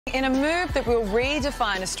In a move that will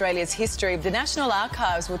redefine Australia's history, the National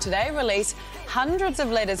Archives will today release hundreds of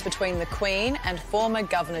letters between the Queen and former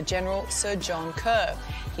Governor-General Sir John Kerr.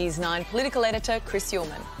 Here's Nine political editor Chris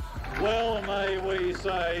Ullman. Well, may we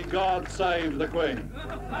say, God save the Queen.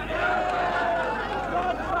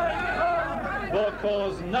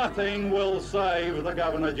 Because nothing will save the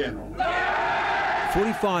Governor-General.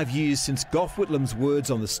 45 years since Gough Whitlam's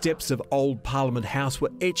words on the steps of Old Parliament House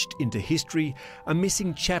were etched into history, a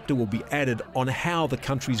missing chapter will be added on how the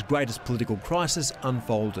country's greatest political crisis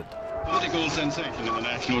unfolded. Political sensation in the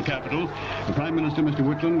national capital. The Prime Minister, Mr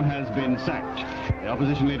Whitlam, has been sacked. The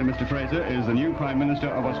opposition leader, Mr Fraser, is the new Prime Minister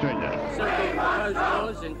of Australia.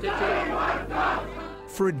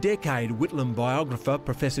 For a decade, Whitlam biographer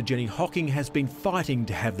Professor Jenny Hocking has been fighting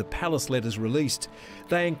to have the palace letters released.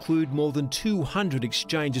 They include more than 200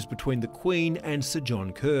 exchanges between the Queen and Sir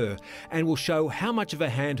John Kerr and will show how much of a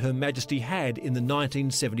hand Her Majesty had in the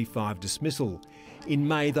 1975 dismissal. In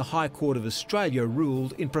May, the High Court of Australia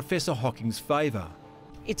ruled in Professor Hocking's favour.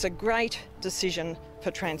 It's a great decision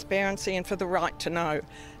for transparency and for the right to know.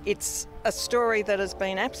 It's a story that has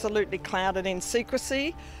been absolutely clouded in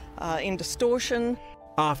secrecy, in distortion.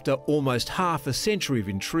 After almost half a century of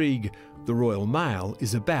intrigue, the Royal Mail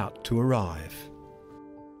is about to arrive.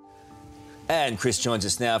 And Chris joins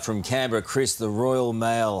us now from Canberra. Chris, the Royal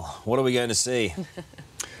Mail, what are we going to see?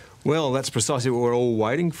 Well, that's precisely what we're all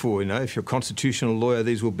waiting for. You know, if you're a constitutional lawyer,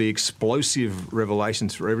 these will be explosive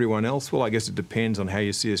revelations for everyone else. Well, I guess it depends on how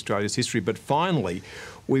you see Australia's history. But finally,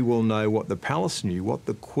 we will know what the palace knew, what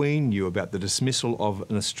the Queen knew about the dismissal of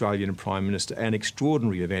an Australian Prime Minister, an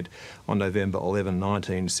extraordinary event on November 11,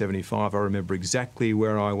 1975. I remember exactly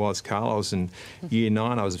where I was, Carl. I was in Year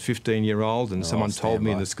 9. I was a 15-year-old and someone told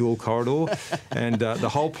me in the school corridor and the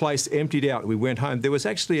whole place emptied out. We went home. There was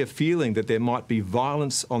actually a feeling that there might be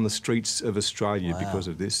violence on the streets of Australia because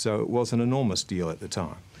of this, so it was an enormous deal at the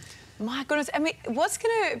time. My goodness, I mean, what's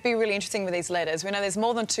going to be really interesting with these letters, we know there's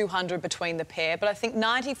more than 200 between the pair, but I think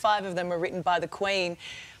 95 of them were written by the Queen,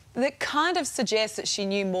 that kind of suggests that she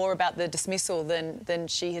knew more about the dismissal than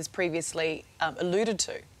she has previously alluded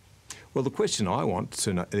to. Well, the question I want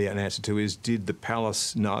to know an answer to is, did the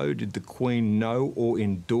palace know, did the Queen know or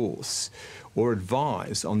endorse or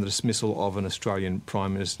advise on the dismissal of an Australian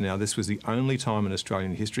Prime Minister? Now, this was the only time in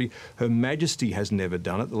Australian history. Her Majesty has never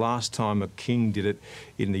done it. The last time a king did it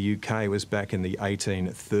in the UK was back in the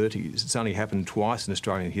 1830s. It's only happened twice in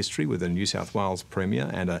Australian history with a New South Wales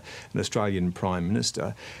Premier and an Australian Prime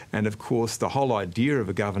Minister. And, of course, the whole idea of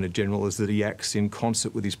a Governor-General is that he acts in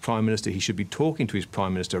concert with his Prime Minister. He should be talking to his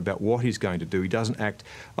Prime Minister about what he's going to do. He doesn't act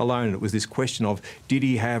alone. And it was this question of, did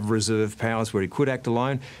he have reserve powers where he could act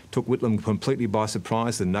alone? Took Whitlam completely by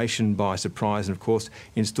surprise, the nation by surprise, and of course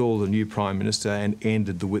installed a new Prime Minister and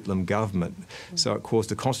ended the Whitlam government. So it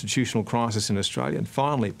caused a constitutional crisis in Australia, and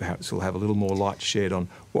finally perhaps we'll have a little more light shed on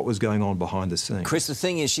what was going on behind the scenes. Chris, the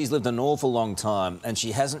thing is, she's lived an awful long time and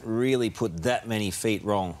she hasn't really put that many feet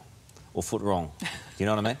wrong, or foot wrong. Do you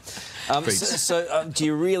know what I mean? So do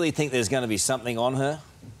you really think there's going to be something on her?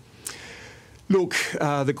 Look,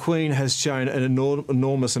 the Queen has shown an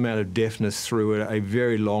enormous amount of deafness through a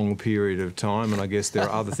very long period of time, and I guess there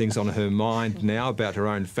are other things on her mind now about her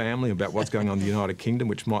own family, about what's going on in the United Kingdom,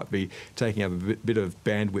 which might be taking up a bit of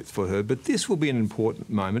bandwidth for her. But this will be an important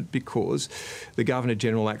moment because the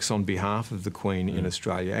Governor-General acts on behalf of the Queen in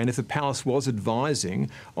Australia, and if the palace was advising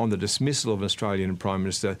on the dismissal of an Australian Prime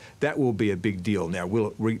Minister, that will be a big deal. Now,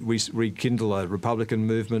 will it rekindle a Republican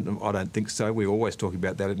movement? I don't think so. We're always talking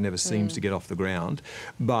about that. It never seems to get off the ground,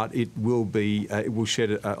 but it will be. It will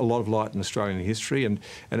shed a lot of light in Australian history, and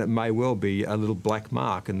it may well be a little black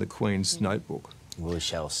mark in the Queen's notebook. We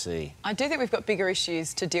shall see. I do think we've got bigger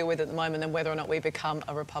issues to deal with at the moment than whether or not we become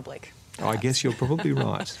a republic. I guess you're probably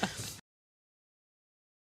right.